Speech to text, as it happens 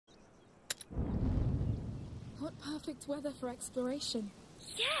What perfect weather for exploration.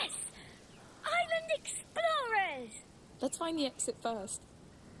 Yes! Island explorers! Let's find the exit first.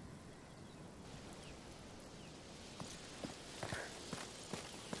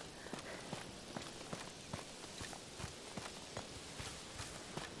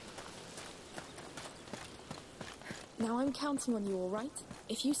 Now I'm counting on you, all right?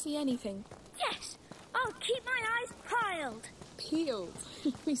 If you see anything... Yes! I'll keep my eyes piled! Peeled.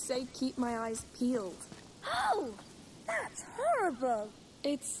 We say keep my eyes peeled. Oh! That's horrible!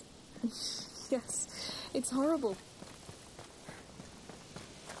 It's... yes, it's horrible.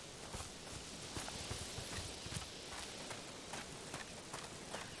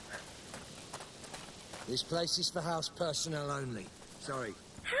 This place is for house personnel only. Sorry.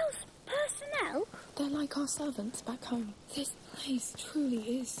 House personnel? They're like our servants back home. This place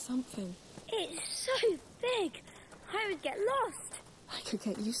truly is something. It's so big, I would get lost. I could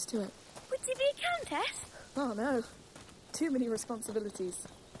get used to it. Would you be a countess? Oh no, too many responsibilities.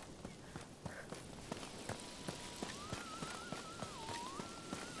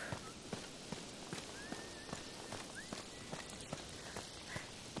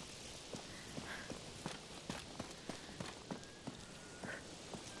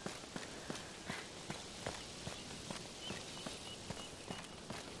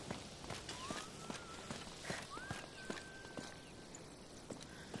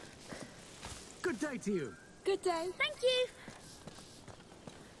 Good day to you. Good day. Thank you.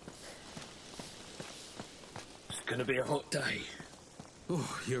 It's gonna be a hot day.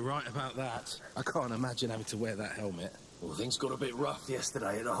 Oh, you're right about that. I can't imagine having to wear that helmet. Well, things got a bit rough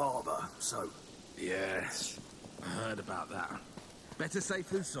yesterday at the harbour, so... Yes, I heard about that. Better safe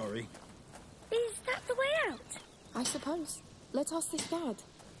than sorry. Is that the way out? I suppose. Let's ask this guard.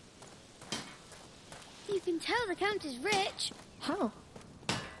 You can tell the Count is rich. How?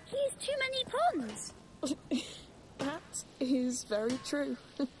 He has too many ponds. That is very true.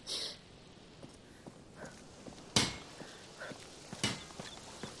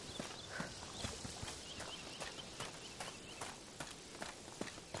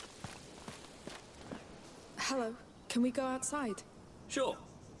 Hello, can we go outside? Sure.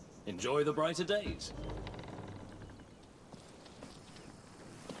 Enjoy the brighter days.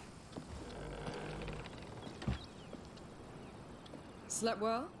 Slept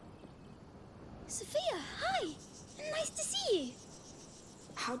well? Sophia, hi. Nice to see you.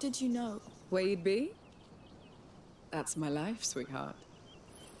 How did you know? Where you'd be? That's my life, sweetheart.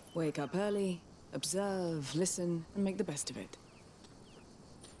 Wake up early, observe, listen, and make the best of it.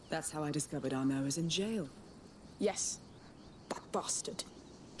 That's how I discovered Arnaud was in jail. Yes, that bastard.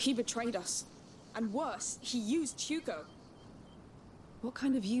 He betrayed us. And worse, he used Hugo. What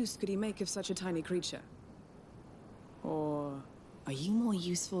kind of use could he make of such a tiny creature? Or are you more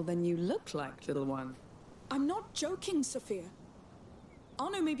useful than you look like, little one? I'm not joking, Sophia.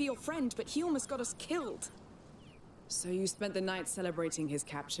 Arnaud may be your friend, but he almost got us killed. So you spent the night celebrating his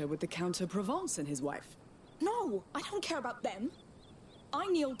capture with the Count of Provence and his wife? No, I don't care about them. I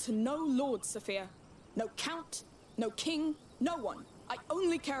kneel to no lord, Sophia. No count, no king, no one. I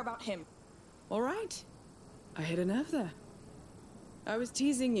only care about him. All right. I hit a nerve there. I was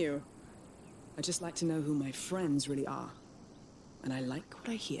teasing you. I just like to know who my friends really are. And I like what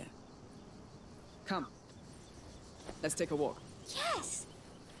I hear. Come. Let's take a walk. Yes.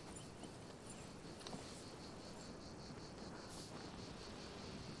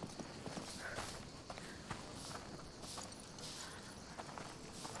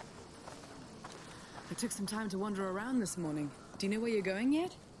 I took some time to wander around this morning. Do you know where you're going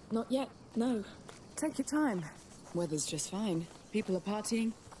yet? Not yet, no. Take your time. Weather's just fine. People are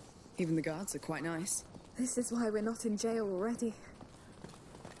partying. Even the guards are quite nice. This is why we're not in jail already.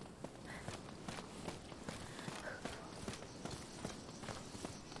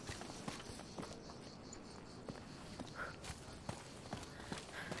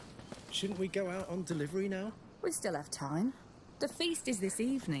 Shouldn't we go out on delivery now? We still have time. The feast is this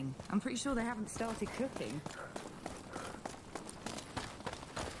evening. I'm pretty sure they haven't started cooking.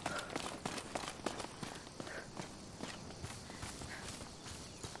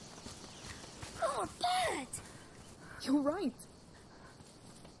 Oh, a bird! You're right.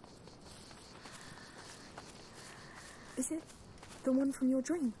 Is it the one from your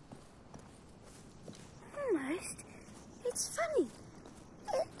dream? Almost. It's funny.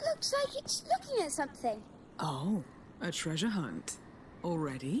 It looks like it's looking at something. Oh, a treasure hunt.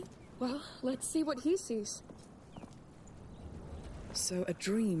 Already? Well, let's see what he sees. So a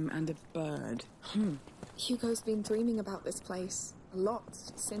dream and a bird. Hugo's been dreaming about this place a lot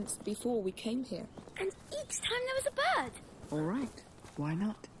since before we came here. And each time there was a bird. All right. Why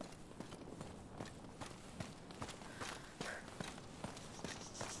not?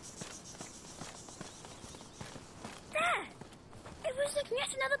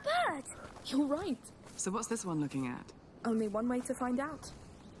 bird. You're right. So what's this one looking at? Only one way to find out.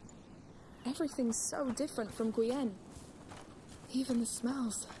 Everything's so different from Guyenne. Even the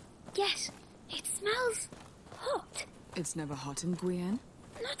smells. Yes, it smells hot. It's never hot in Guyenne.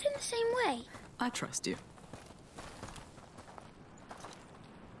 Not in the same way. I trust you.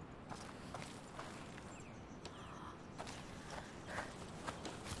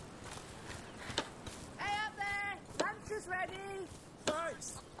 Hey up there! Lunch is ready!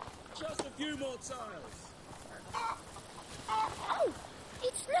 Thanks! Just a few more tiles. Oh,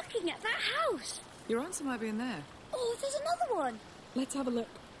 it's looking at that house. Your answer might be in there. Oh, there's another one. Let's have a look.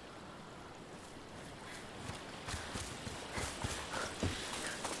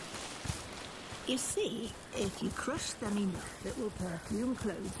 You see, if you crush them enough, it will perfume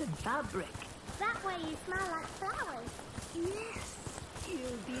clothes and fabric. That way you smell like flowers. Yes,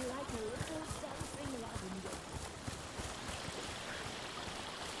 you'll be like a little dancing lavender.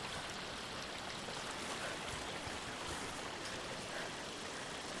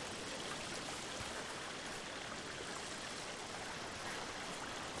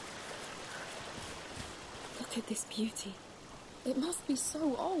 Look at this beauty. It must be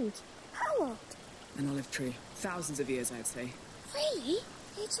so old. How old? An olive tree. Thousands of years, I'd say. Really?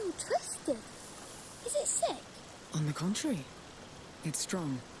 It's all twisted. Is it sick? On the contrary, it's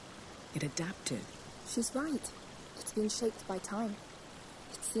strong. It adapted. She's right. It's been shaped by time.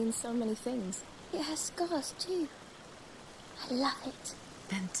 It's seen so many things. It has scars too. I love it.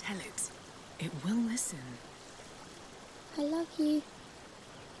 Then tell it. It will listen. I love you.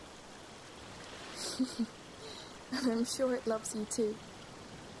 And I'm sure it loves you too.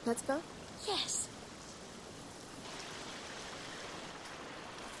 Let's go? Yes.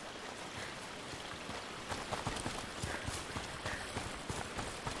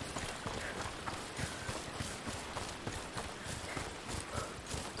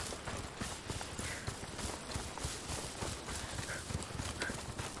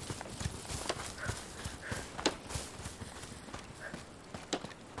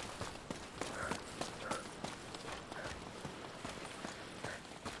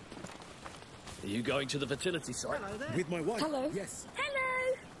 Are you going to the fertility site? With my wife? Hello. Yes.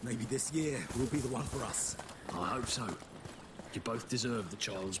 Hello. Maybe this year will be the one for us. I hope so. You both deserve the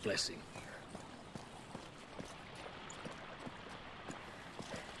child's blessing.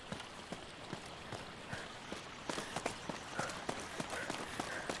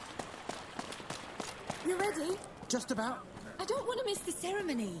 You ready? Just about. I don't want to miss the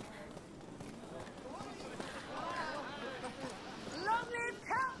ceremony. Long live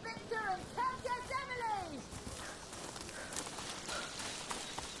Count Victor and Countess Emily!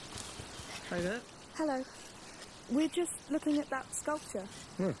 Hi there. Hello. We're just looking at that sculpture.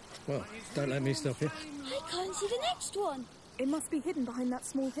 Well, don't let me stop you. I can't see the next one. It must be hidden behind that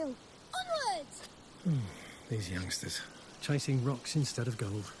small hill. Onwards. These youngsters. Chasing rocks instead of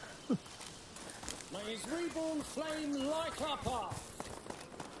gold. May his reborn flame light our path.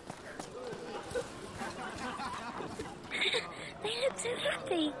 They look so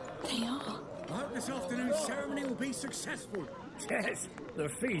happy. They are. I hope this afternoon's ceremony will be successful. Yes, the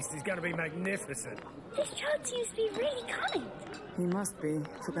feast is going to be magnificent. This child seems to be really kind. He must be,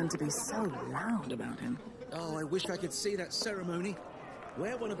 for them to be so loud about him. Oh, I wish I could see that ceremony.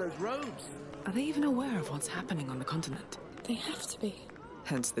 Wear one of those robes. Are they even aware of what's happening on the continent? They have to be.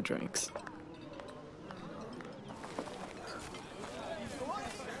 Hence the drinks.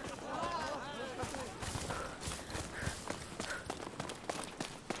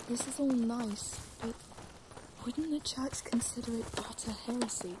 This is all nice, but wouldn't the church consider it utter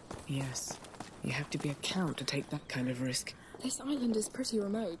heresy? Yes. You have to be a count to take that kind of risk. This island is pretty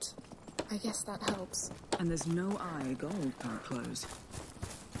remote. I guess that helps. And there's no eye gold can't close.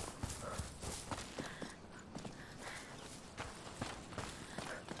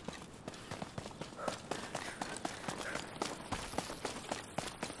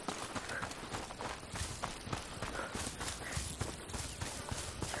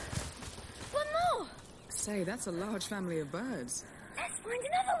 One more. Say, that's a large family of birds. Let's find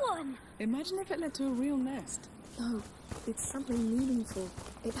another one. Imagine if it led to a real nest. No, it's something meaningful.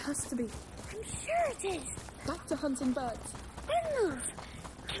 It has to be. I'm sure it is. Back to hunting birds. Don't move.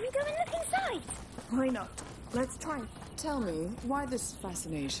 Can we go and look inside? Why not? Let's try. Tell me, why this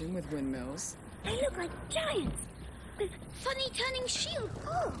fascination with windmills? They look like giants with funny turning shields.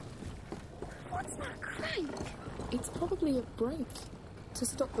 Oh, what's that crank? It's probably a brake to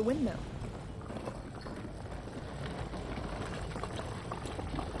stop the windmill.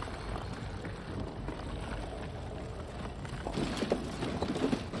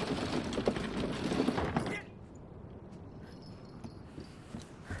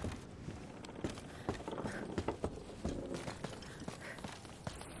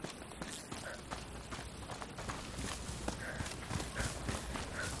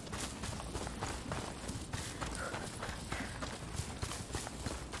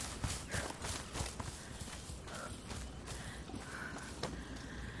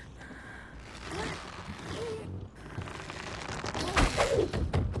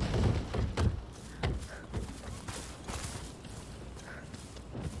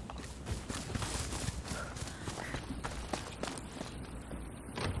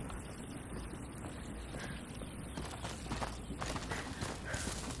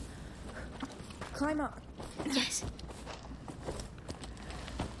 climb up. Yes.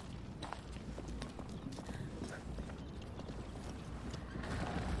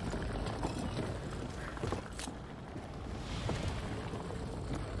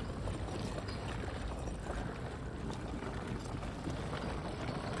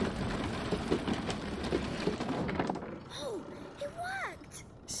 Oh, it worked!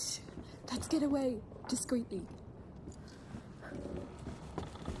 Shh. Let's get away discreetly.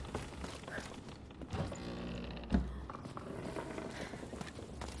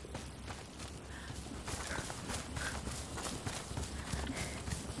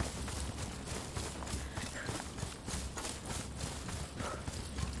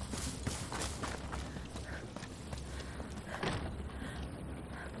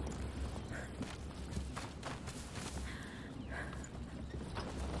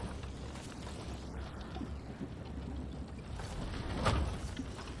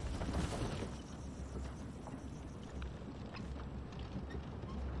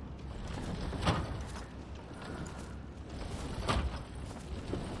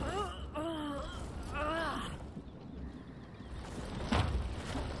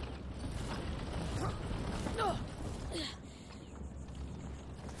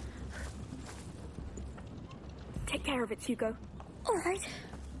 Take care of it, Hugo. All right.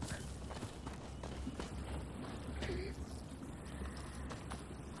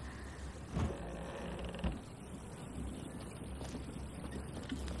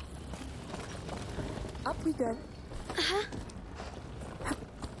 Up we go. Uh-huh.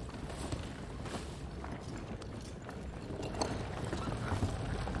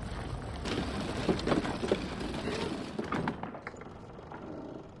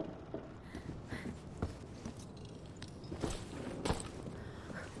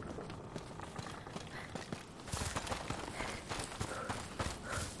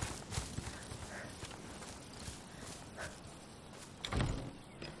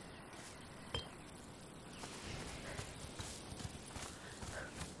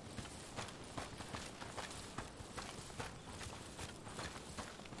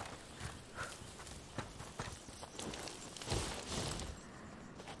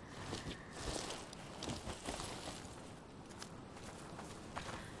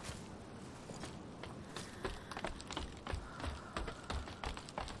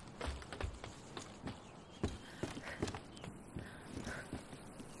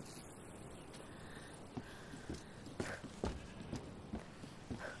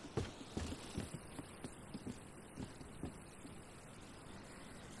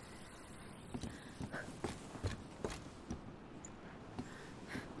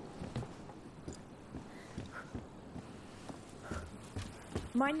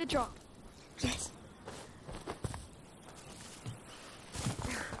 Mind the drop. Yes.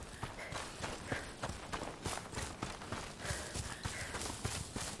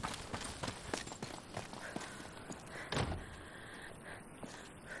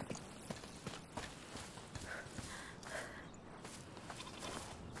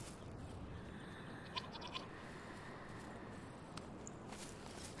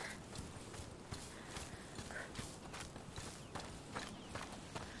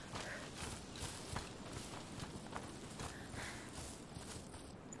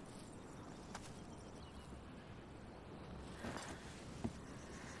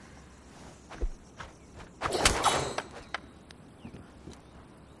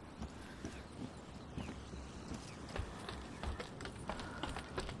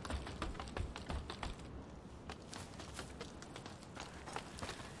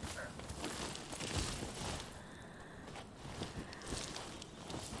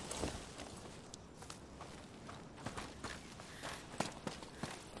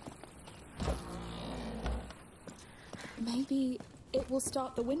 Maybe it will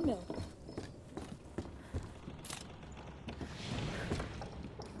start the windmill.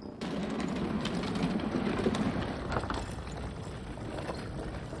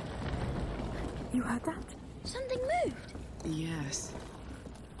 You heard that? Something moved. Yes.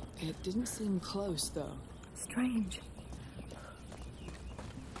 It didn't seem close, though. Strange.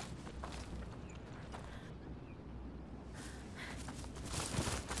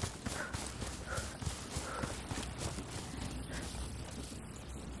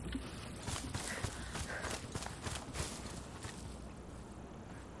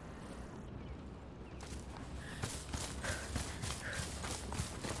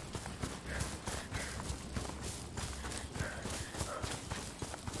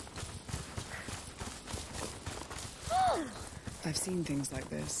 I've seen things like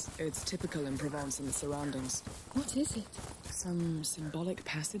this. It's typical in Provence and its surroundings. What is it? Some symbolic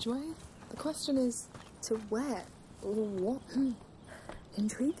passageway? The question is, to where? Or what?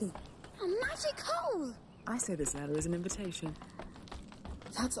 Intriguing. A magic hole! I say this letter is an invitation.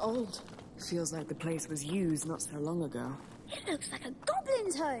 That's old. Feels like the place was used not so long ago. It looks like a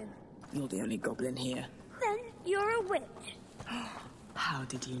goblin's home. You're the only goblin here. Then you're a witch. How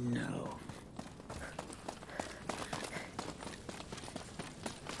did you know?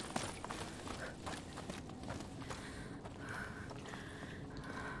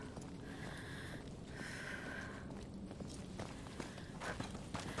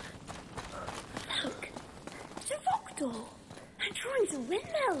 Look, it's a rock door. And drawings of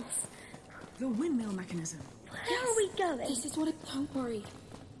windmills. The windmill mechanism. Where are we going? This is what it... Don't worry.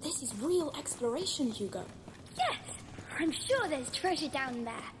 This is real exploration, Hugo. Yes, I'm sure there's treasure down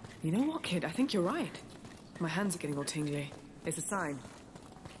there. You know what, kid? I think you're right. My hands are getting all tingly. It's a sign.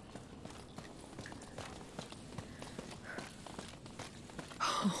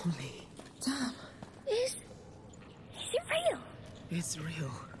 Holy... Damn. Is it real? It's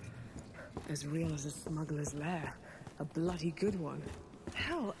real. As real as a smuggler's lair. A bloody good one.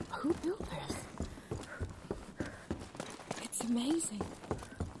 Hell, who built this? It's amazing.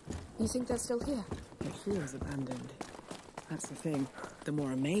 You think they're still here? It feels abandoned. That's the thing. The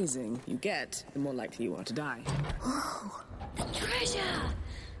more amazing you get, the more likely you are to die. The treasure!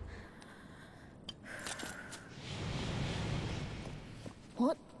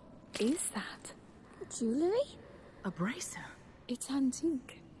 What is that? Jewellery? A bracer. It's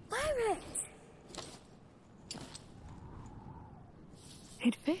antique. Wear it!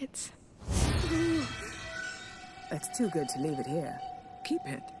 It fits. It's too good to leave it here. Keep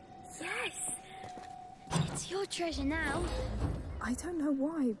it. Yes! It's your treasure now. I don't know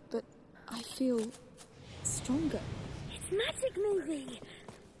why, but I feel stronger. It's magic movie.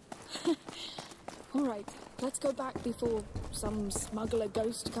 All right, let's go back before some smuggler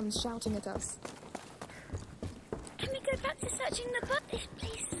ghost comes shouting at us. Can we go back to searching the book? This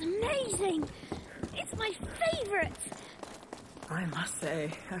place is amazing. It's my favourite. I must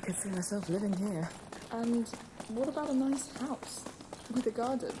say, I could see myself living here. And what about a nice house with a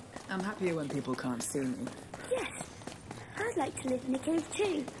garden? I'm happier when people can't see me. Yes, I'd like to live in a cave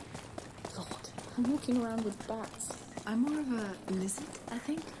too. God, I'm walking around with bats. I'm more of a lizard, I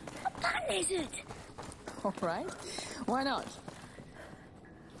think. A bat lizard. All right, why not?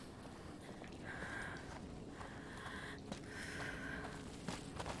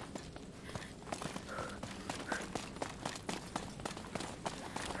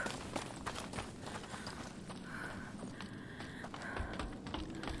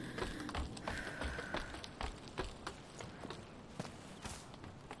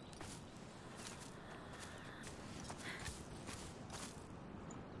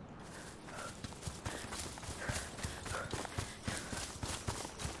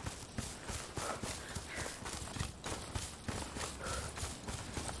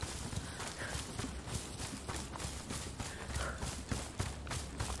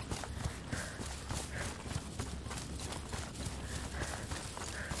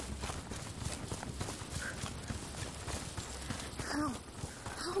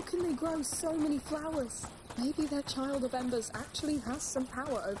 How can they grow so many flowers? Maybe their child of embers actually has some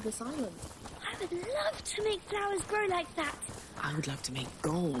power over this island. I would love to make flowers grow like that. I would love to make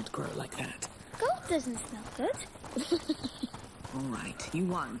gold grow like that. Gold doesn't smell good. All right, you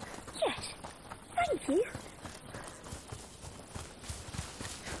won. Yes, thank you.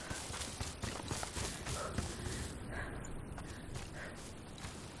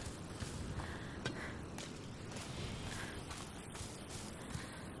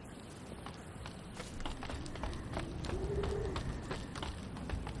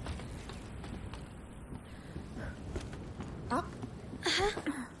 Up.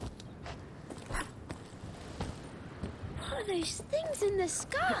 What are those things in the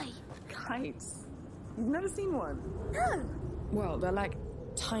sky? Kites. You've never seen one? No. Well, they're like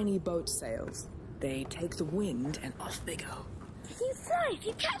tiny boat sails. They take the wind and off they go. Can you fly if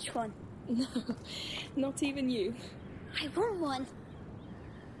you catch one? No, not even you. I want one.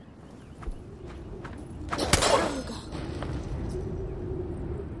 There you go.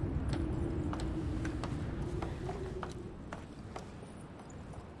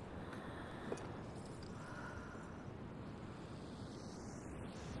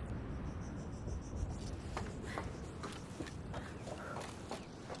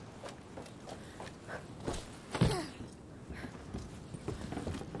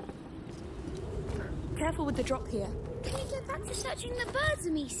 Careful with the drop here. Can you go back to searching the birds,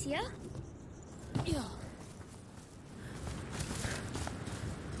 Amicia? Yeah.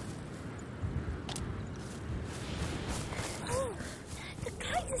 Oh, the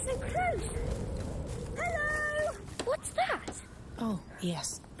kites are so close.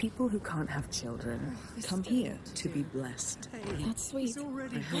 Yes, people who can't have children come here to be blessed. That's sweet. I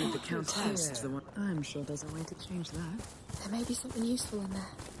heard the Countess is the one. I'm sure there's a way to change that. There may be something useful in there.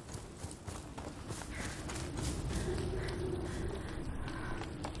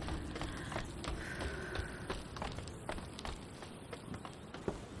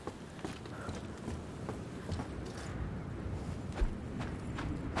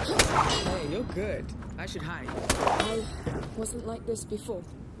 Hey, you're good. I should hide. I wasn't like this before.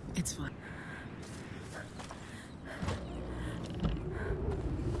 It's fine.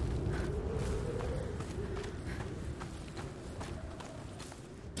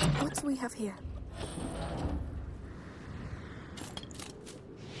 What do we have here?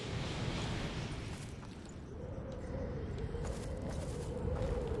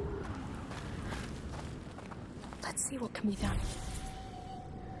 Let's see what can be done.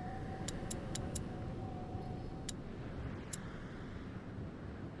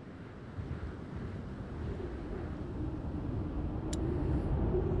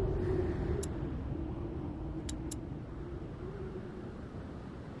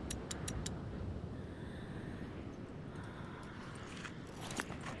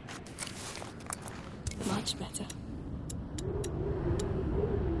 Much better.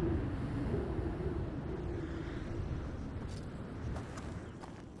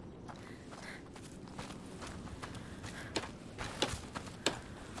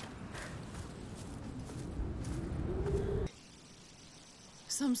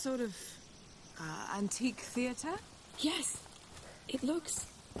 Some sort of antique theater? Yes, it looks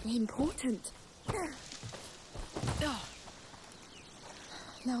very important. Oh.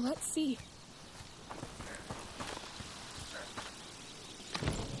 Now let's see.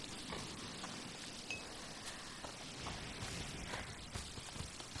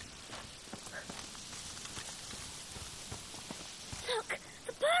 Look,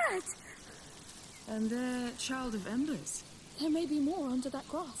 the birds! And they're Child of Embers. There may be more under that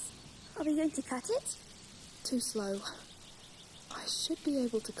grass. Are we going to cut it? Too slow. I should be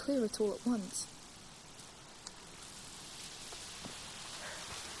able to clear it all at once.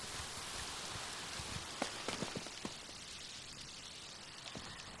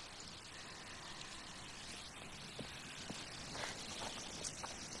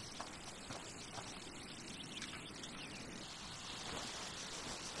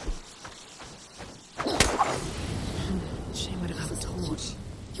 Shame I don't have a torch.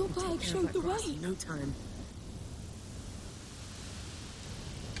 Your bag showed the way. No time.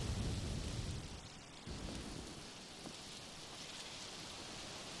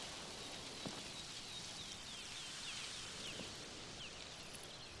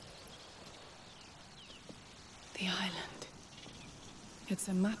 The island. It's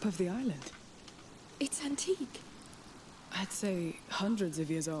a map of the island. It's antique. I'd say hundreds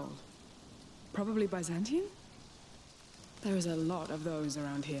of years old. Probably Byzantine? There is a lot of those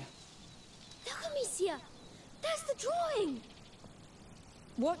around here. Look, Amicia! There's the drawing!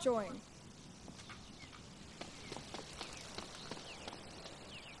 What drawing?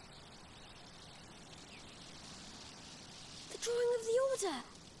 The drawing of the Order!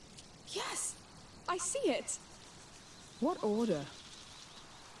 Yes, I see it. What order?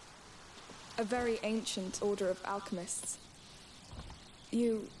 A very ancient order of alchemists.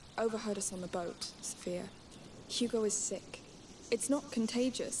 You overheard us on the boat, Sophia. Hugo is sick. It's not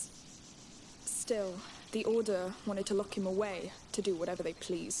contagious. Still, the Order wanted to lock him away to do whatever they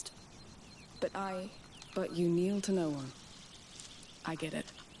pleased. But you kneel to no one. I get it.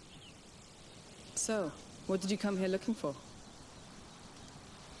 So, what did you come here looking for?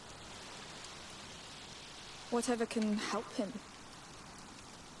 whatever can help him.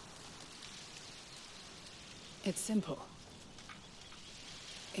 It's simple.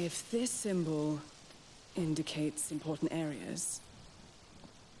 If this symbol indicates important areas,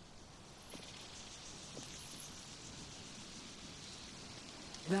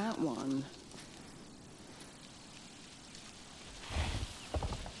 that one...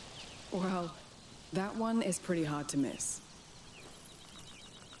 well, that one is pretty hard to miss.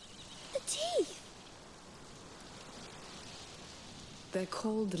 The teeth! They're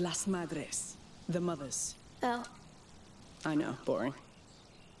called Las Madres, the mothers. Oh. I know, boring.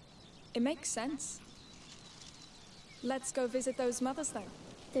 It makes sense. Let's go visit those mothers then.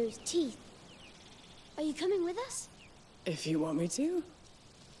 Those teeth. Are you coming with us? If you want me to.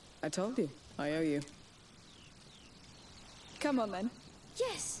 I told you, I owe you. Come on then.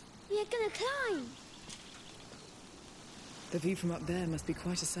 Yes, we are gonna climb. The view from up there must be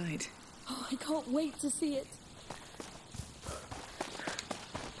quite a sight. Oh, I can't wait to see it.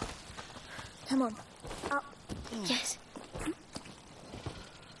 Come on, up. Yes.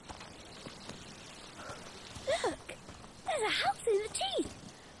 There's a house in the teeth.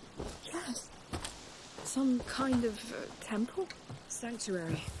 Yes. Some kind of temple?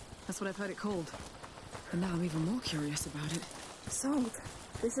 Sanctuary. That's what I've heard it called. And now I'm even more curious about it. Sold.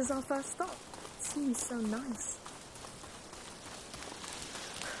 This is our first stop. It seems so nice.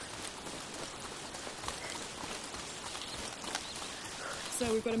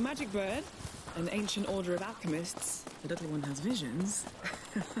 So we've got a magic bird, an ancient order of alchemists. The ugly one has visions.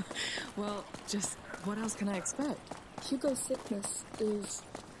 Well, just what else can I expect? Hugo's sickness is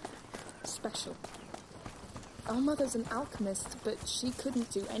special. Our mother's an alchemist, but she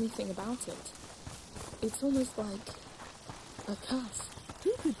couldn't do anything about it. It's almost like a curse.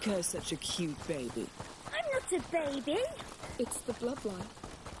 Who could curse such a cute baby? I'm not a baby. It's the bloodline.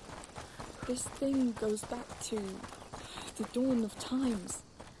 This thing goes back to the dawn of times.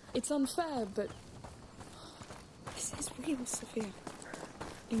 It's unfair, but this is real, Sophia.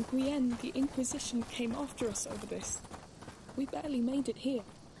 In Guienne, the Inquisition came after us over this. We barely made it here.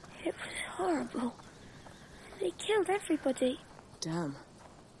 It was horrible. They killed everybody. Damn.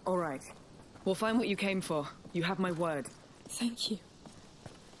 All right. We'll find what you came for. You have my word. Thank you.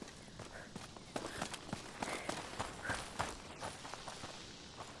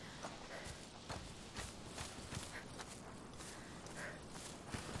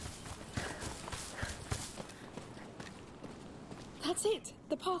 That's it.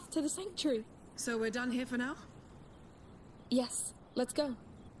 The path to the sanctuary. So we're done here for now? Yes. Let's go.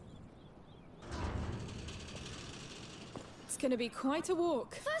 It's gonna be quite a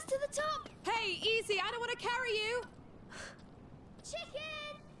walk. First to the top. Hey, easy. I don't want to carry you. Chicken.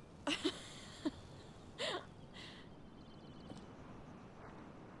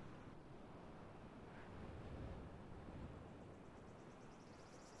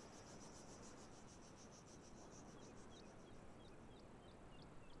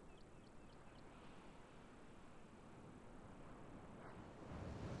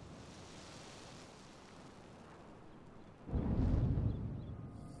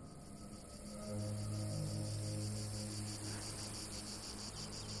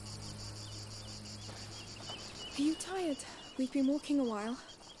 Are you tired? We've been walking a while.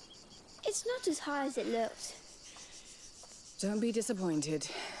 It's not as high as it looks. Don't be disappointed.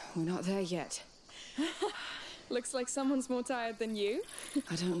 We're not there yet. Looks like someone's more tired than you.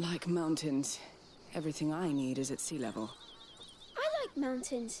 I don't like mountains. Everything I need is at sea level. I like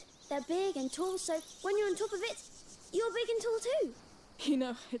mountains. They're big and tall, so when you're on top of it, you're big and tall too. You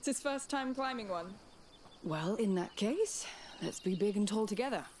know, it's his first time climbing one. Well, in that case, let's be big and tall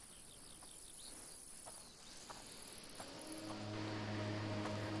together.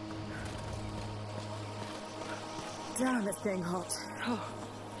 Damn, it's getting hot. Oh.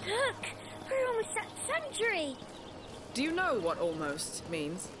 Look, we're almost at sanctuary. Do you know what almost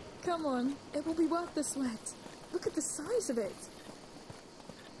means? Come on, it will be worth the sweat. Look at the size of it.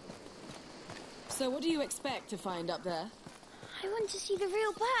 So what do you expect to find up there? I want to see the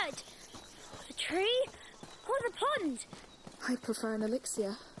real bird. Or the tree. Or the pond. I prefer an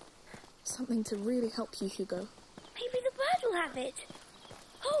elixir. Something to really help you, Hugo. Maybe the bird will have it.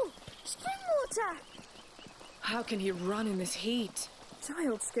 Oh, spring water. How can he run in this heat?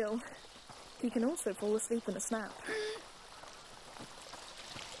 Child skill. He can also fall asleep in a snap.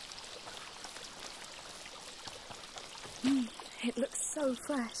 It looks so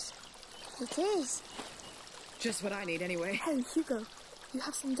fresh. It is. Just what I need anyway. Hey, Hugo, you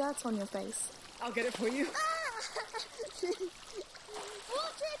have some dirt on your face. I'll get it for you. Water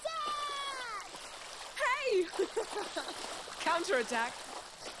attack! Hey! Counterattack.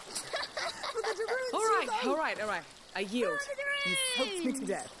 For the Daroons, All right. I yield. You soaked me to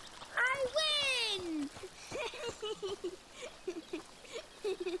death. I win!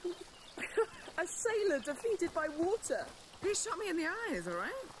 A sailor defeated by water. You shot me in the eyes, all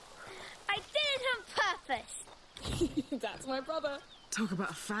right? I did it on purpose. That's my brother. Talk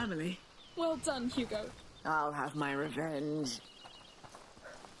about a family. Well done, Hugo. I'll have my revenge.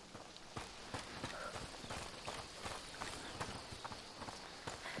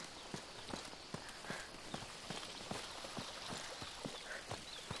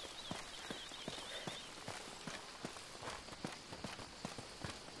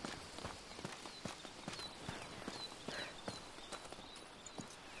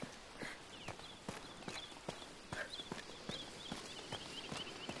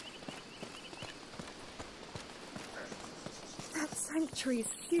 Sanctuary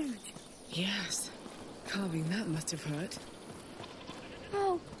is huge. Yes. Carving that must have hurt.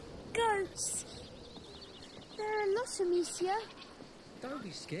 Oh, goats. There are lots of monsieur. Don't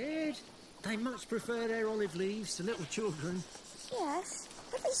be scared. They much prefer their olive leaves to little children. Yes,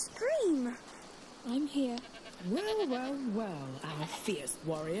 but they scream. I'm here. Well, well, well. Our fierce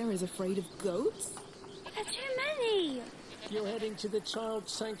warrior is afraid of goats? There are too many. You're heading to the child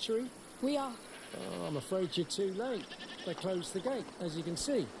sanctuary? We are. Oh, I'm afraid you're too late. They closed the gate, as you can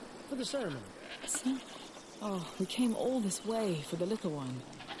see, for the ceremony. See? Oh, we came all this way for the little one.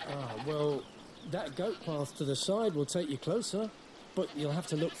 Ah, well, that goat path to the side will take you closer, but you'll have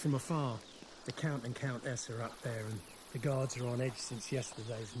to look from afar. The Count and Countess are up there, and the guards are on edge since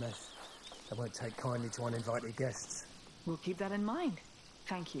yesterday's mess. They won't take kindly to uninvited guests. We'll keep that in mind.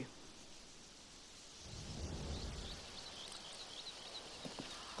 Thank you.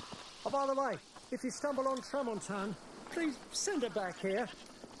 Oh, by the way, if you stumble on Tramontane, please send her back here.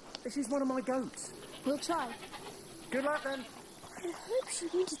 This is one of my goats. We'll try. Good luck, then. I hope she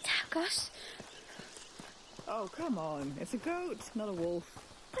won't attack us. Oh, come on. It's a goat, not a wolf.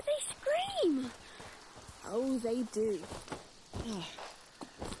 But they scream. Oh, they do.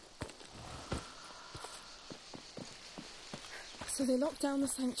 So they locked down the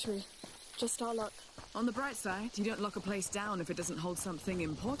sanctuary. Just our luck. On the bright side, you don't lock a place down if it doesn't hold something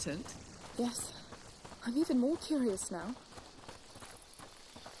important. Yes. I'm even more curious now.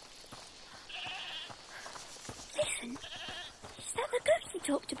 Listen. Is that the goat you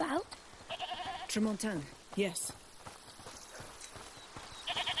talked about? Tramontane, yes.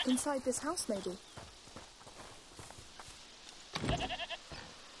 Inside this house, maybe.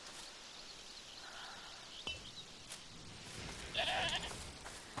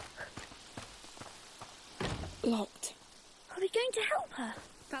 Locked. Are we going to help her?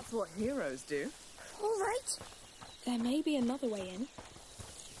 That's what heroes do. All right. There may be another way in.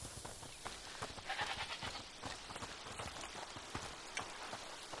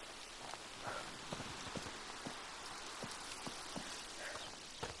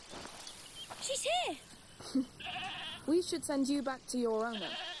 She's here. We should send you back to your owner.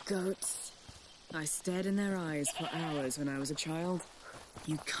 Goats. I stared in their eyes for hours when I was a child.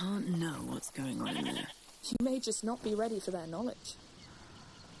 You can't know what's going on in there. You may just not be ready for their knowledge.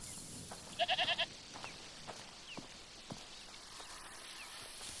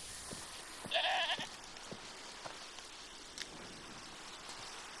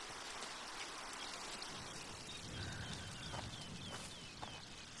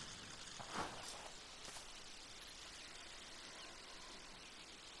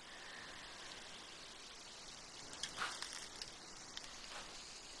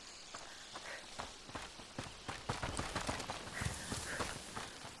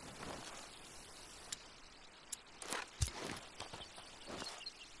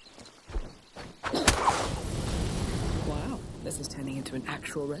 Wow, this is turning into an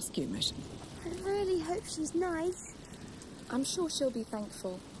actual rescue mission. I really hope she's nice. I'm sure she'll be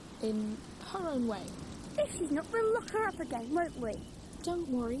thankful, in her own way. If she's not, we'll lock her up again, won't we? Don't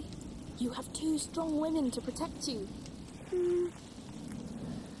worry. You have two strong women to protect you.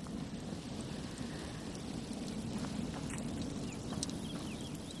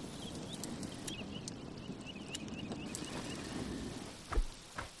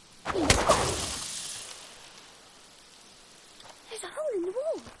 There's a hole in the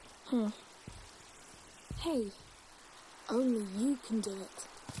wall. Hey, only you can do it.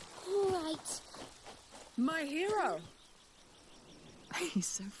 All right. My hero! He's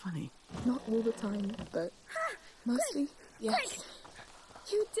so funny. Not all the time, but mostly, yes. Great.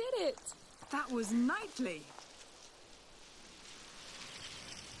 You did it! That was knightly!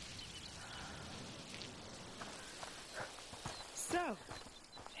 So,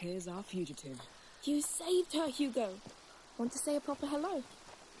 here's our fugitive. You saved her, Hugo. Want to say a proper hello?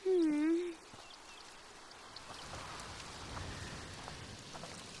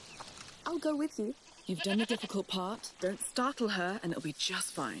 I'll go with you. You've done the difficult part. Don't startle her and it'll be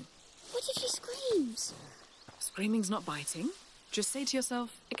just fine. What if she screams? Screaming's not biting. Just say to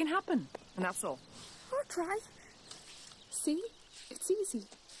yourself, it can happen. And that's all. I'll try. See? It's easy.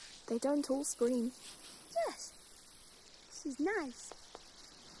 They don't all scream. Yes. She's nice.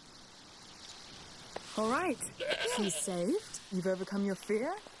 All right. She's saved. You've overcome your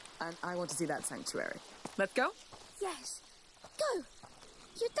fear. And I want to see that sanctuary. Let's go. Yes. Go.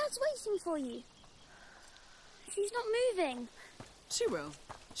 Your dad's waiting for you. She's not moving. She will.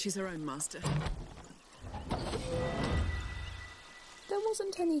 She's her own master. There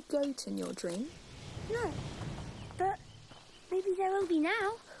wasn't any goat in your dream. No. But maybe there will be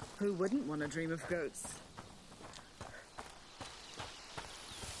now. Who wouldn't want to dream of goats?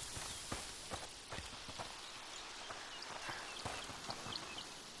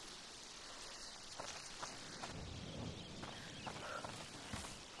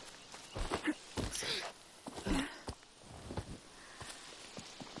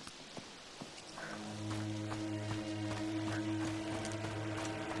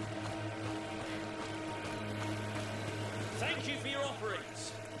 Thank you for your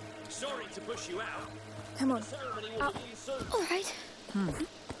offerings. Sorry to push you out. Come on. The ceremony will begin soon. All right.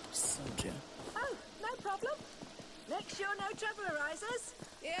 Soldier. Oh, no problem. Make sure no trouble arises.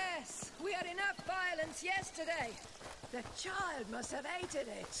 Yes, we had enough violence yesterday. The child must have hated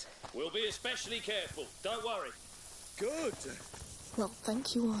it. We'll be especially careful. Don't worry. Good. Well,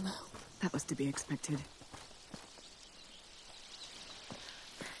 thank you, Anna. That was to be expected.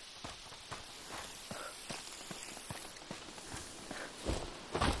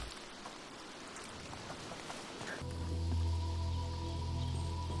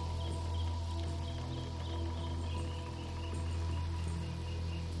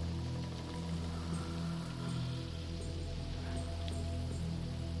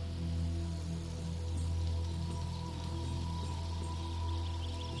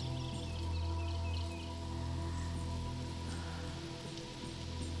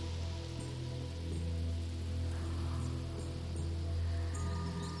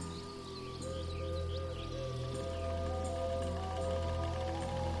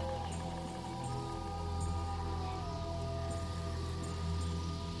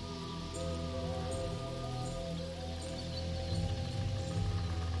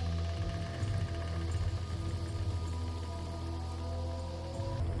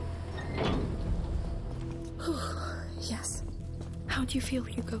 Yes. How do you feel,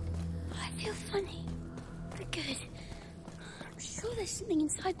 Hugo? I feel funny. But good. I'm sure there's something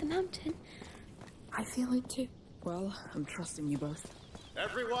inside the mountain. I feel it too. Well, I'm trusting you both.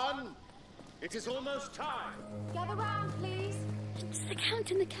 Everyone, it is almost time. Gather round, please. It's the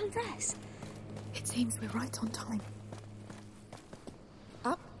Count and the Countess. It seems we're right on time.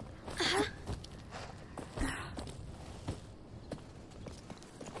 Up.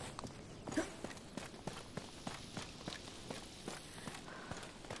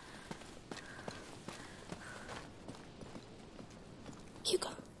 Hugo,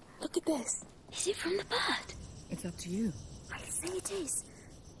 look at this. Is it from the bird? It's up to you. I say it is.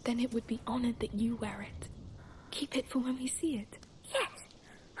 Then it would be honored that you wear it. Keep it for when we see it. Yes.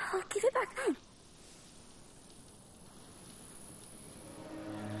 I'll give it back then.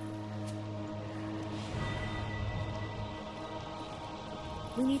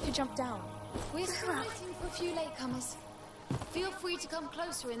 We need to jump down. We're still waiting for a few latecomers. Feel free to come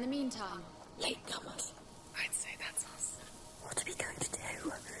closer in the meantime. Latecomers? I'd say that's us. What are we going to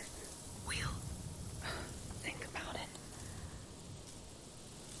do? We'll think about it.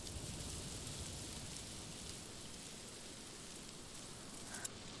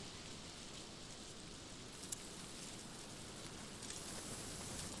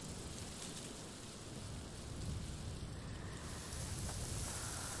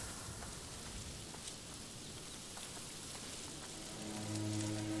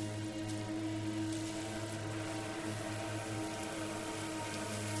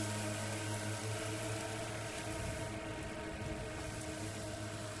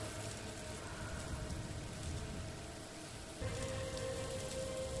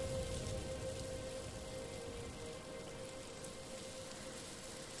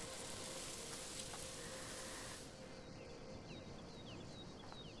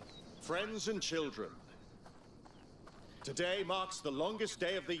 Friends and children, today marks the longest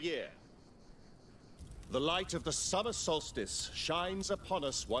day of the year. The light of the summer solstice shines upon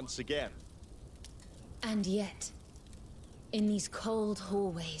us once again. And yet, in these cold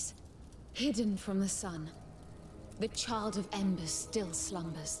hallways, hidden from the sun, the child of embers still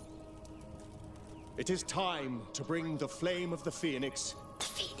slumbers. It is time to bring the flame of the Phoenix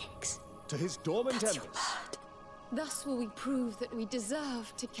to his dormant embers. Thus will we prove that we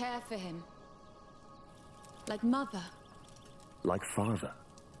deserve to care for him. Like mother. Like father.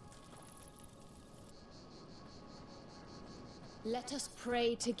 Let us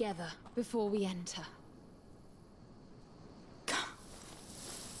pray together before we enter. Come.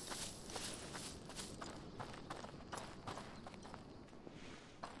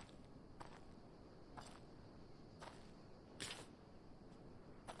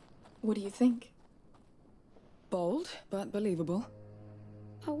 What do you think? Bold, but believable.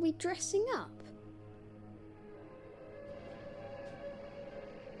 Are we dressing up?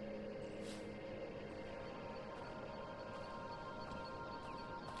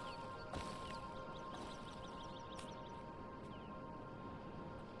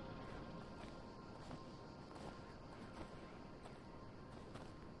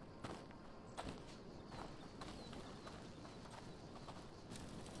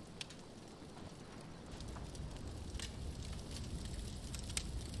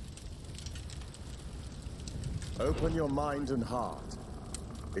 Open your mind and heart.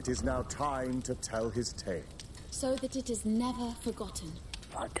 It is now time to tell his tale. so that it is never forgotten.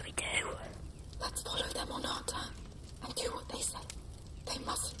 What do we do? Let's follow them on our turn and do what they say. They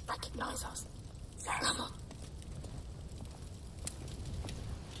mustn't recognize us. Come on.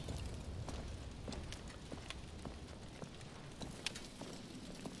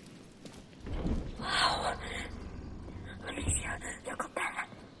 Wow. Amicia, look up there.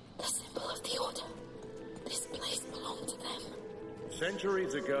 The symbol of the Order. This place belonged to them.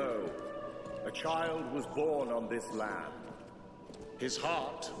 Centuries ago, a child was born on this land. His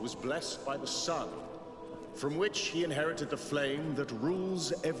heart was blessed by the sun, from which he inherited the flame that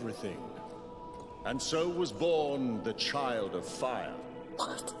rules everything. And so was born the Child of Fire.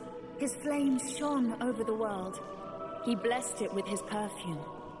 What? His flame shone over the world. He blessed it with his perfume,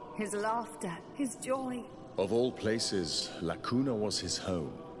 his laughter, his joy. Of all places, La Cuna was his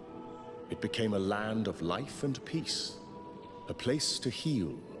home. It became a land of life and peace, a place to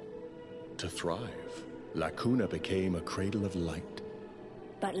heal, to thrive. La Cuna became a cradle of light.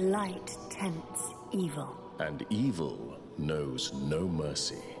 But light tempts evil. And evil knows no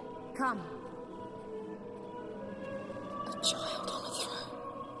mercy. Come. A child on a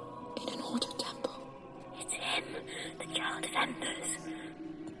throne, in an Order temple. It's him, the Child of Embers.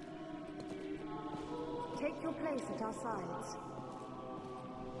 Take your place at our sides.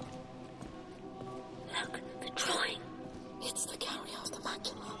 Look, the drawing. It's the carrier of the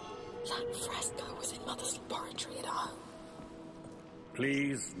macula. That fresco was in Mother's laboratory at home.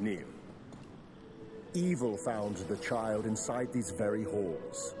 Please kneel. Evil found the child inside these very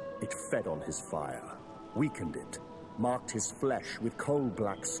halls. It fed on his fire, weakened it, marked his flesh with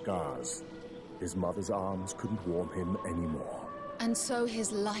coal-black scars. His mother's arms couldn't warm him anymore. And so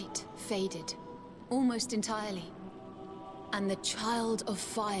his light faded, almost entirely. And the Child of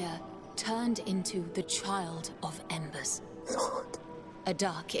Fire turned into the Child of Embers. Lord. A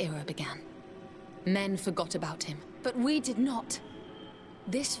dark era began. Men forgot about him, but we did not.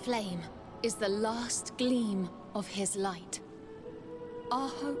 This flame is the last gleam of his light. Our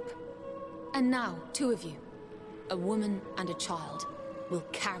hope. And now, two of you, a woman and a child, will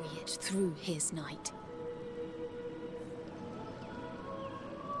carry it through his night.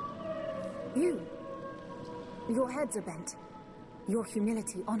 You. Your heads are bent. Your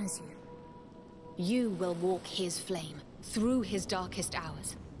humility honors you. You will walk his flame through his darkest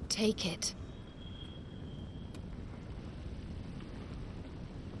hours. Take it.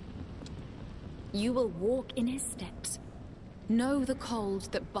 You will walk in his steps. Know the cold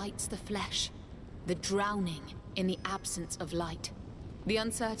that bites the flesh, the drowning in the absence of light, the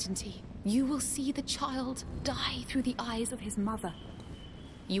uncertainty. You will see the child die through the eyes of his mother.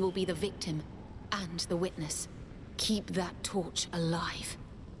 You will be the victim and the witness. Keep that torch alive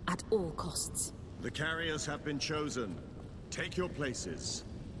at all costs. The carriers have been chosen. Take your places.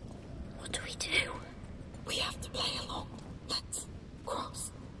 What do we do? We have to play along. Let's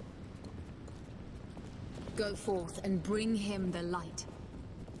cross. Go forth and bring him the light.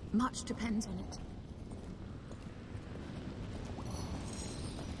 Much depends on it.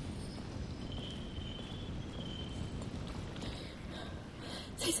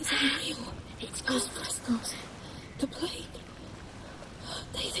 This is unreal. It's those frescoes. The plague.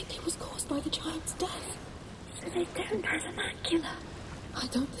 They think it was caused by the child's death. So they don't know the macula. I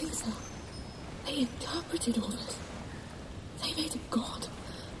don't think so. They interpreted all this. They made a god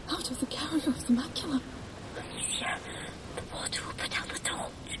out of the carrier of the macula. Amicia, the water will put out the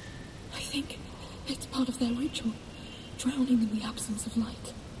torch. I think it's part of their ritual, drowning in the absence of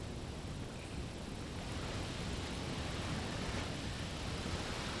light.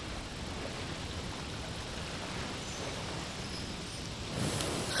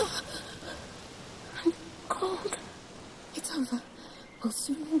 I'm cold. It's over. We'll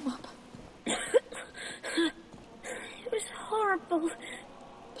soon warm up. It was horrible.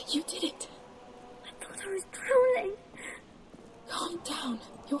 But you did it. I thought I was drowning. Calm down.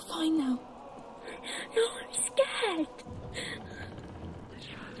 You're fine now. No, I'm scared.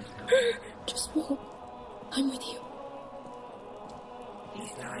 Just walk. I'm with you.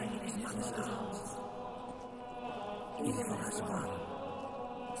 He's dying in his mother's arms. Evil has won.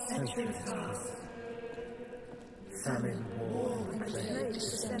 Centuries pass. Famine, war, and plague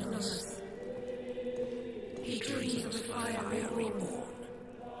descend on us. He dreams of fire reborn.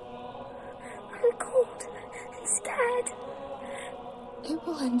 I'm cold and scared. It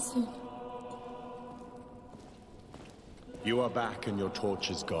will end soon. You are back and your torch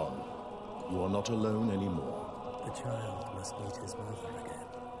is gone. You are not alone anymore. The child must meet his mother again.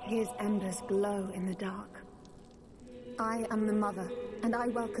 His embers glow in the dark. I am the mother, and I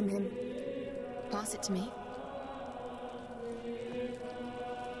welcome him. Pass it to me.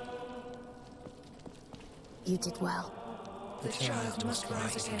 You did well. The child must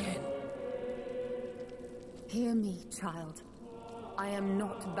rise again. Hear me, child. I am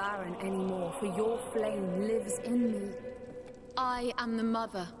not barren anymore, for your flame lives in me. I am the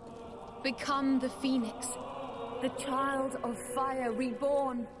mother. Become the phoenix. The child of fire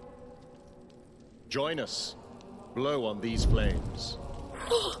reborn. Join us. Blow on these flames.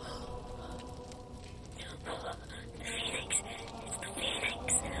 The phoenix. It's the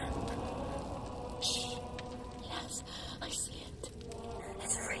phoenix. Shh. Yes, I see it.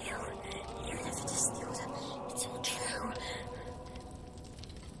 It's real. Even if it isn't the order, it's all true.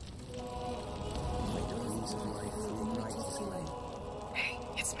 Hey,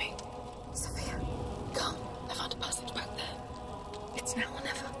 it's me. Sophia, come. I found a passage back there. It's now or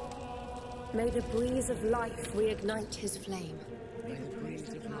never. May the breeze of life reignite his flame. May the breeze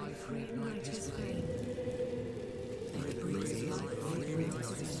of life reignite his flame. May the breeze of life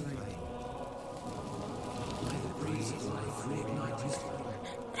reignite his flame. May the breeze of life reignite his flame.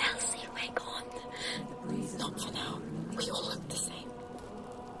 They'll see we're gone. Not for now. We all look the same.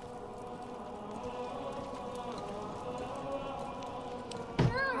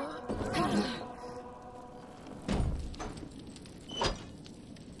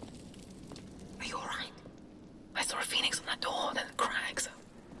 Are you alright? I saw a phoenix on that door, then a crag, so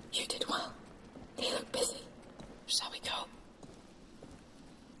you did well. They look busy. Shall we go?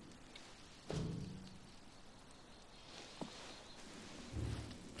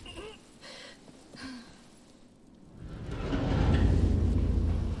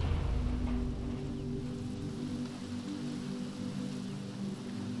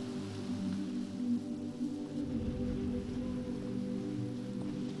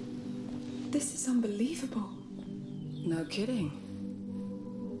 This is unbelievable. No kidding.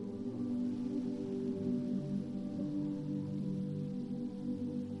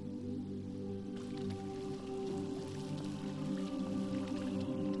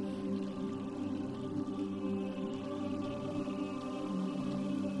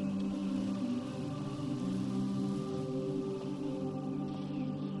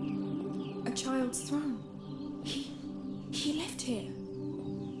 A child's throne. He lived here.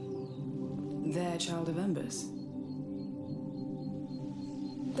 Their child of embers.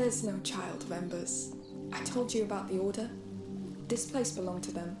 There's no child of embers. I told you about the Order. This place belonged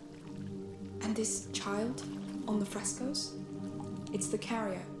to them. And this child on the frescoes? It's the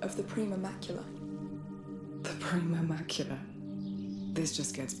carrier of the Prima Macula. The Prima Macula. This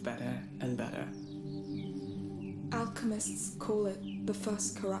just gets better and better. Alchemists call it the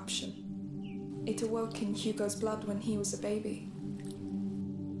first corruption. It awoke in Hugo's blood when he was a baby.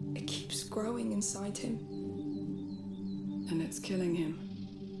 It keeps growing inside him. And it's killing him.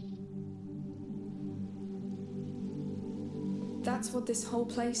 That's what this whole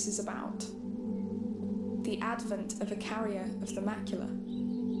place is about. The advent of a carrier of the macula.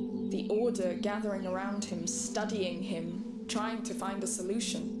 The Order gathering around him, studying him, trying to find a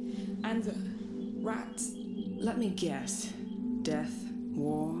solution. And the rats. Let me guess. Death,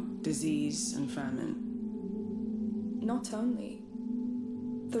 war, disease, and famine. Not only.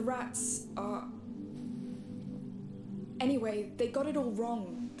 The rats are... Anyway, they got it all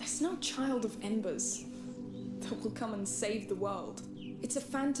wrong. There's no child of embers that will come and save the world. It's a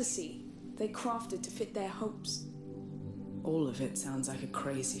fantasy they crafted to fit their hopes. All of it sounds like a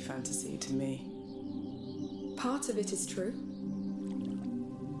crazy fantasy to me. Part of it is true.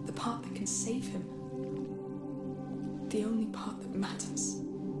 The part that can save him. The only part that matters.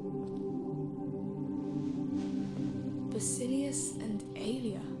 Basilius and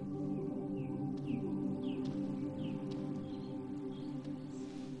Aelia.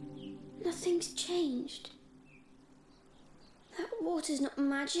 Nothing's changed. That water's not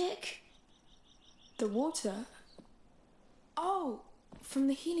magic. The water? Oh, from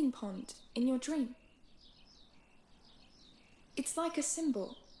the healing pond in your dream. It's like a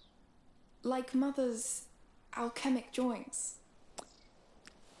symbol. Like Mother's alchemic joints.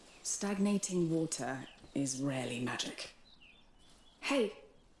 Stagnating water is rarely magic. Hey,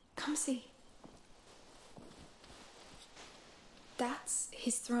 come see. That's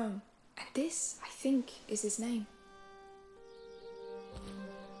his throne. And this, I think, is his name.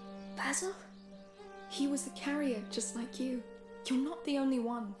 Basil? He was a carrier just like you. You're not the only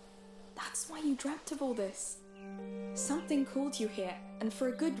one. That's why you dreamt of all this. Something called you here, and for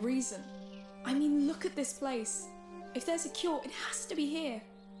a good reason. I mean, look at this place. If there's a cure, it has to be here.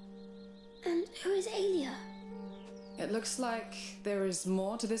 And who is Aelia? It looks like there is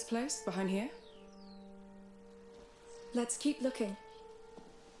more to this place behind here. Let's keep looking.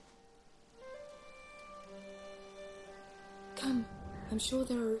 Come, I'm sure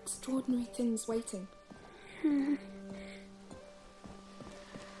there are extraordinary things waiting.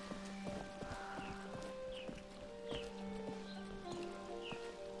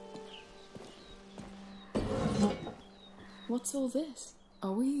 What's all this?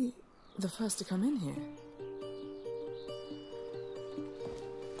 Are we the first to come in here?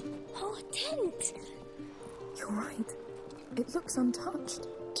 Oh, a tent! You're right. It looks untouched.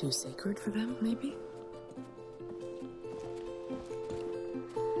 Too sacred for them, maybe?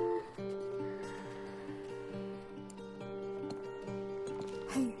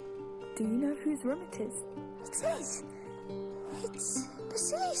 Hey, do you know whose room it is? It is! It's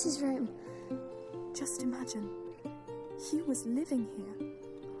Basilius's room. Just imagine. He was living here,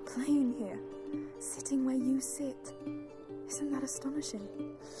 playing here, sitting where you sit. Isn't that astonishing?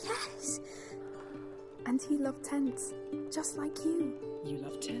 Yes! And he loved tents, just like you. You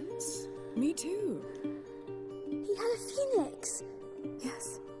love tents? Me too. He had a phoenix.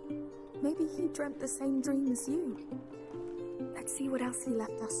 Yes. Maybe he dreamt the same dream as you. Let's see what else he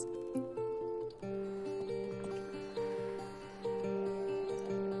left us.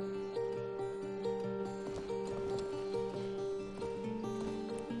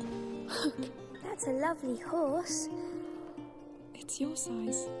 That's a lovely horse. It's your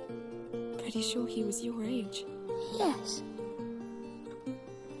size. Pretty sure he was your age. Yes.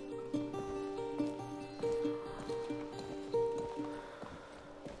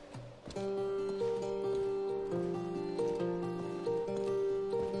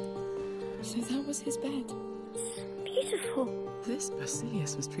 So that was his bed. Beautiful. This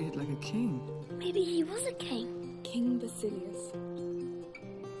Basilius was treated like a king. Maybe he was a king. King Basilius.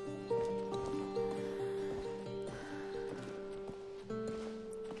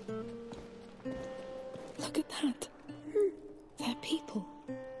 Look at that. They're people.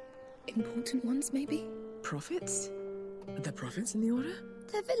 Important ones, maybe? Prophets? Are there prophets in the Order?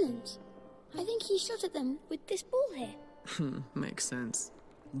 They're villains. I think he shot at them with this ball here. Makes sense.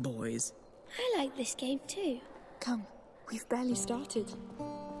 Boys. I like this game too. Come, we've barely started.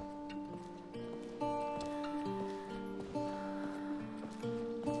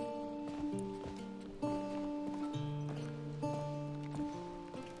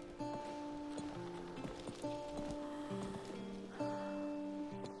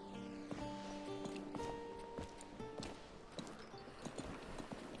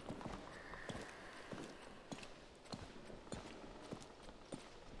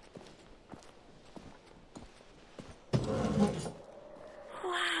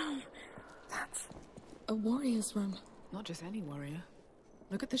 Wow. That's a warrior's room. Not just any warrior.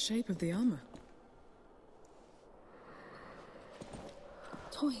 Look at the shape of the armor.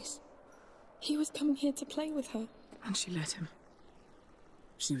 Toys. He was coming here to play with her. And she let him.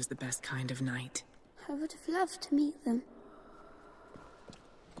 She was the best kind of knight. I would have loved to meet them.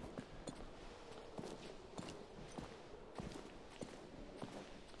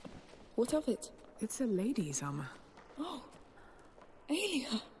 What of it? It's a lady's armor. Oh,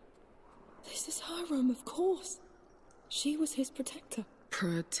 Aelia. This is her room, of course. She was his protector.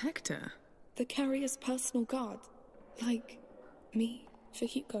 Protector? The carrier's personal guard. Like me for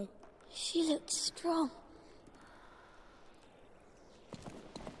Hugo. She looked strong.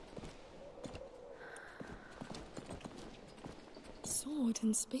 Sword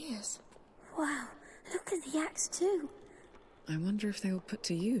and spears. Wow, look at the axe too. I wonder if they were put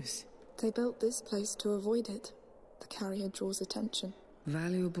to use. They built this place to avoid it. The carrier draws attention.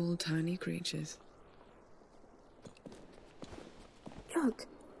 Valuable tiny creatures. Look,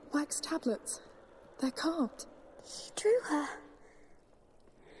 wax tablets. They're carved. He drew her.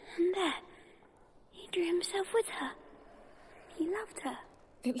 And there, he drew himself with her. He loved her.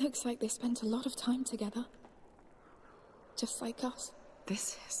 It looks like they spent a lot of time together. Just like us.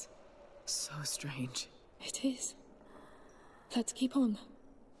 This is so strange. It is. Let's keep on.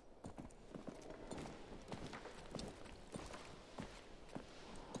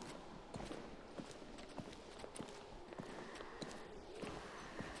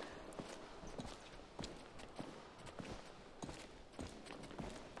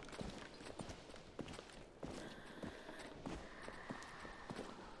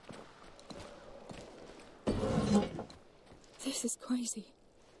 This is crazy.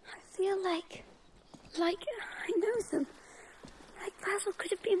 I feel like I know them. Like Basil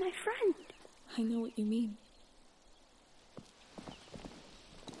could have been my friend. I know what you mean.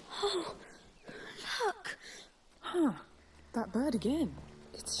 Oh, look. Huh. That bird again.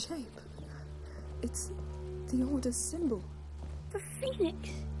 Its shape. It's the Order's symbol. The phoenix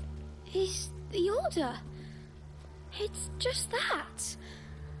is the Order. It's just that.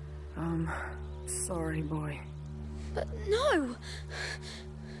 Sorry, boy. But no.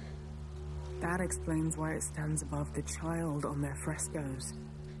 That explains why it stands above the child on their frescoes.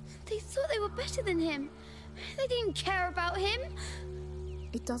 They thought they were better than him. They didn't care about him.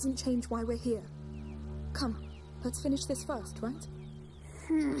 It doesn't change why we're here. Come, let's finish this first, right?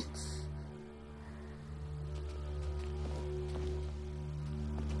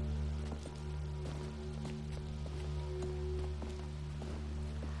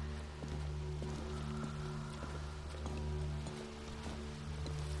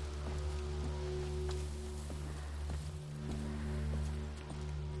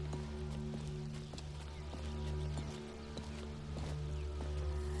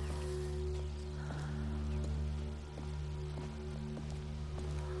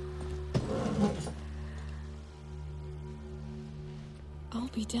 I'll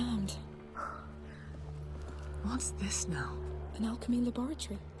be damned. What's this now? An alchemy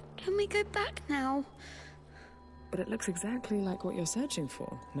laboratory. Can we go back now? But it looks exactly like what you're searching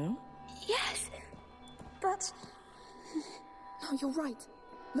for, no? Yes, but... No, you're right.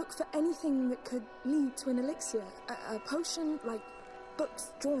 Look for anything that could lead to an elixir. A potion, like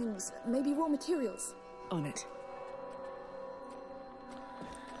books, drawings, maybe raw materials. On it.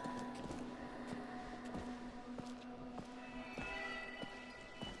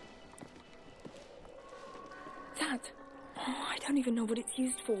 That. Oh, I don't even know what it's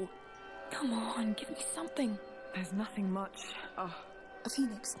used for. Come on, give me something. There's nothing much. Oh. A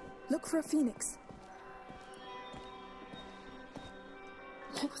phoenix. Look for a phoenix.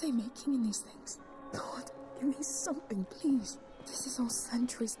 What were they making in these things? God, give me something, please. This is all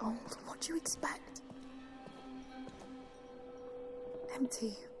centuries old. What do you expect?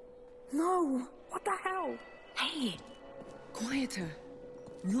 Empty. No! What the hell? Hey! Quieter.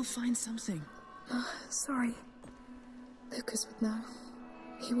 We'll find something. Sorry. Lucas would know.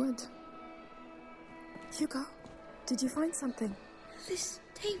 He would. Hugo, did you find something? This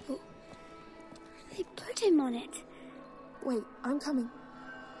table. They put him on it. Wait, I'm coming.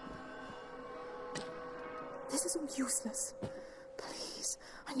 This is all useless. Please,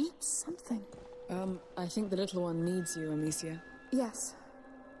 I need something. I think the little one needs you, Amicia. Yes.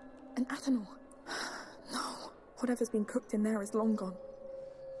 An ethanol. No, whatever's been cooked in there is long gone.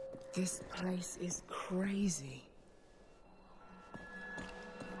 This place is crazy.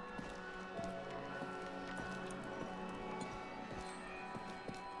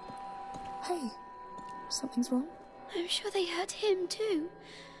 Hey, something's wrong? I'm sure they hurt him too.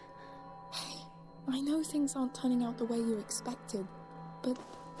 Hey, I know things aren't turning out the way you expected, but...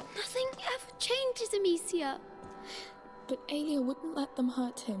 Nothing ever changes, Amicia. But Alia wouldn't let them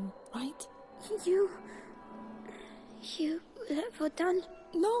hurt him, right? You let her done?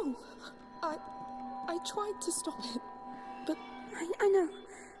 No! I tried to stop it, but... I know.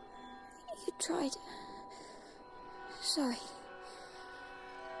 You tried. Sorry.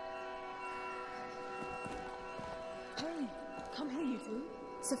 Hey, come here, you two.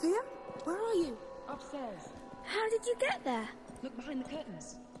 Sophia? Where are you? Upstairs. How did you get there? Look behind the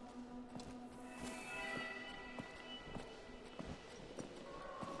curtains.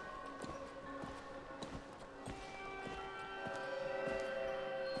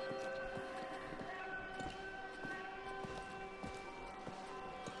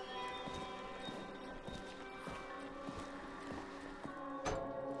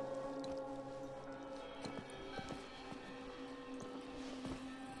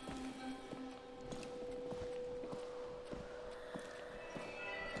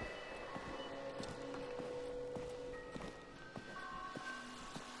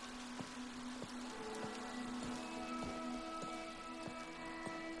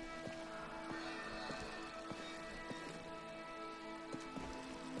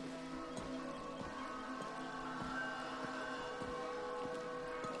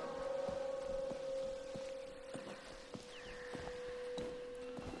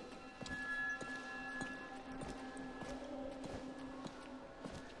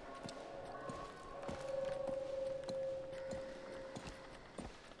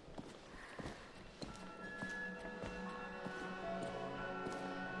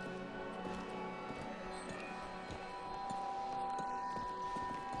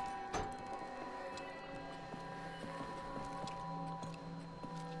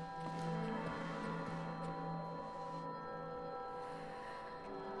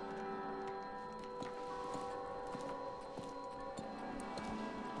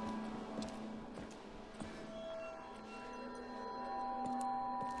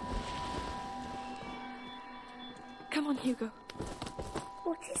 Come on, Hugo.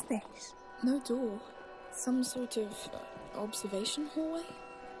 What is this? No door. Some sort of observation hallway?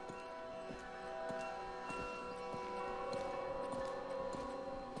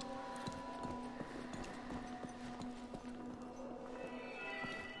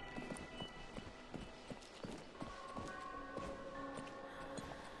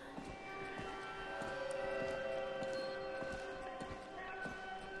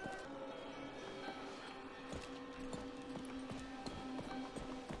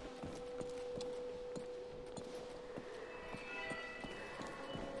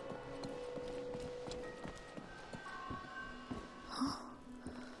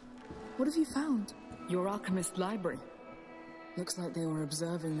 What have you found? Your alchemist library. Looks like they were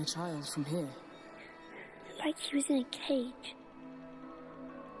observing the child from here. Like he was in a cage.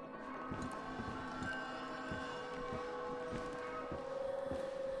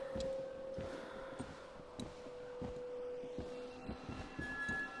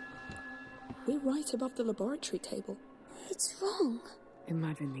 We're right above the laboratory table. It's wrong.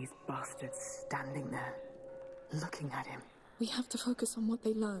 Imagine these bastards standing there, looking at him. We have to focus on what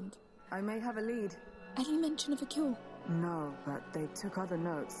they learned. I may have a lead. Any mention of a cure? No, but they took other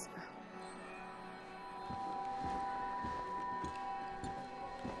notes.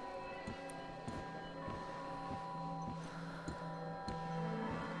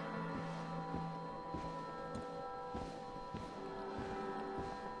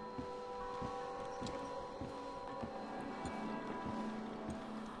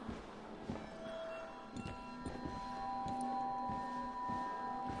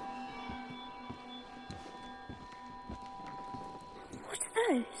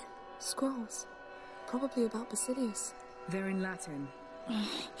 Scrolls. Probably about Basilius. They're in Latin. I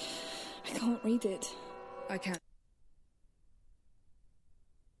can't read it. I can't.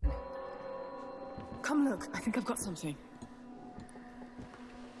 Come look, I think I've got something.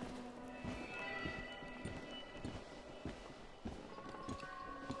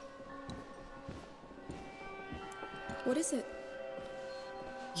 What is it?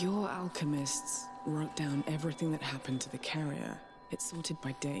 Your alchemists wrote down everything that happened to the carrier. It's sorted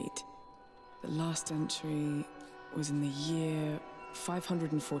by date. The last entry was in the year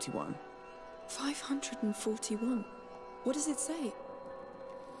 541. 541? What does it say?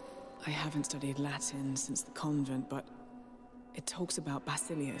 I haven't studied Latin since the convent, but it talks about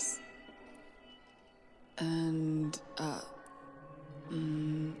Basilius. And,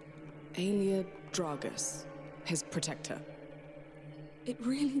 Aelia Dragus, his protector. It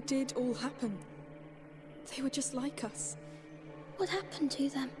really did all happen. They were just like us. What happened to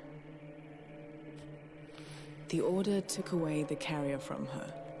them? The Order took away the carrier from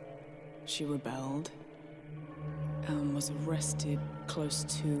her. She rebelled and was arrested close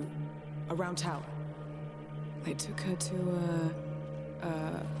to a round tower. They took her to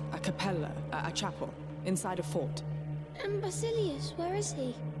a capella, a chapel, inside a fort. And Basilius, where is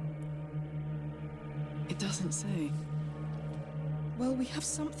he? It doesn't say. Well, we have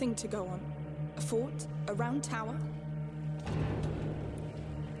something to go on. A fort, a round tower.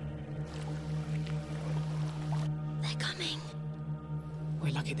 They're coming.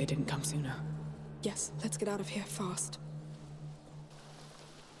 We're lucky they didn't come sooner. Yes, let's get out of here fast.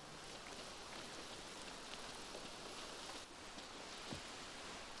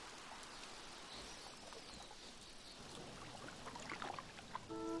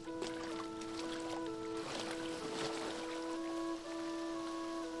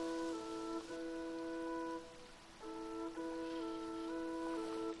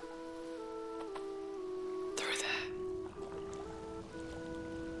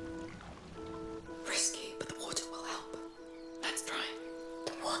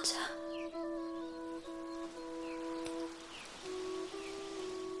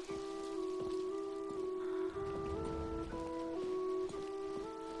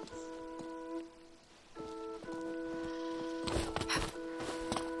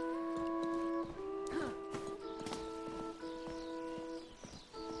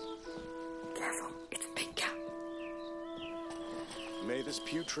 May this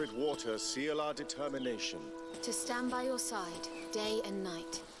putrid water seal our determination. To stand by your side, day and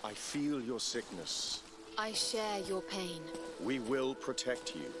night. I feel your sickness. I share your pain. We will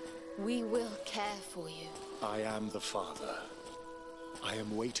protect you. We will care for you. I am the father. I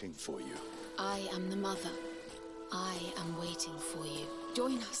am waiting for you. I am the mother. I am waiting for you.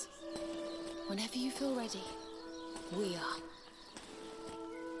 Join us. Whenever you feel ready, we are.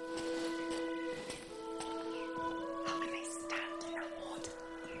 How can they stand in that water?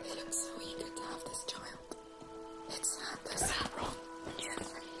 They look so eager to have this child. It's sad they're so wrong.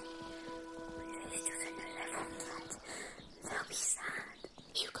 They'll be sad.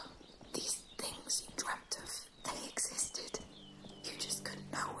 Hugo, these things you dreamt of, they existed. You just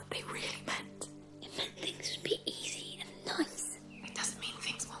couldn't know what they really meant. It meant things would be easy and nice. It doesn't mean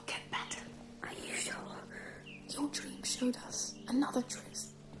things won't get better. Are you sure? Your dream showed us another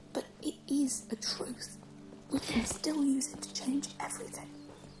truth. But it is a truth. We can still use it to change everything.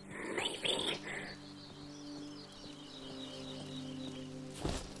 Maybe.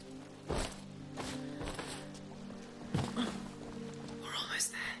 We're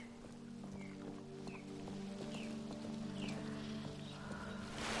almost there.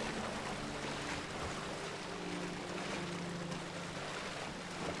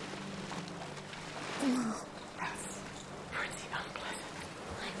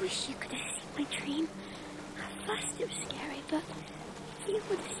 wish you could have seen my dream. At first it was scary, but you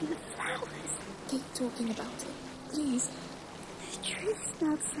would have seen the flowers. Keep talking about it, please. The tree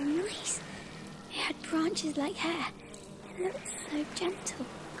smelled so nice. It had branches like hair. It looked so gentle.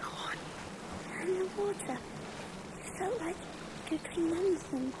 Go on. And the water. It felt like it could cleanse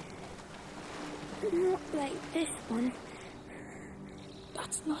them. But not like this one.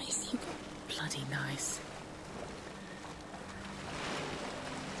 That's nice, Hugo. Bloody nice.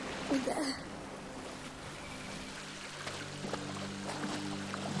 There.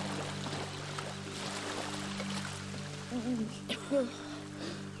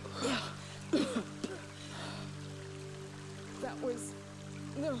 That was...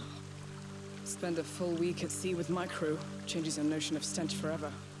 Spend a full week at sea with my crew. Changes your notion of stench forever.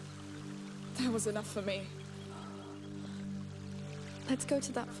 That was enough for me. Let's go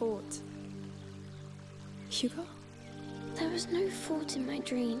to that fort. Hugo? There was no fort in my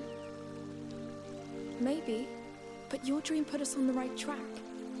dream. Maybe, but your dream put us on the right track.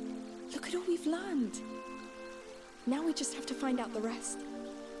 Look at all we've learned. Now we just have to find out the rest.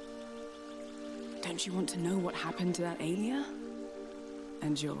 Don't you want to know what happened to that Aelia?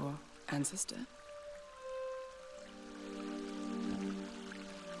 And your ancestor?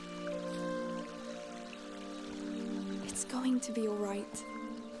 It's going to be all right.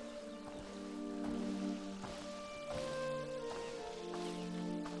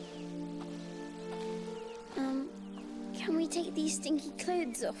 Can we take these stinky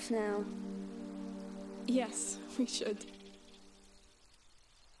clothes off now? Yes, we should.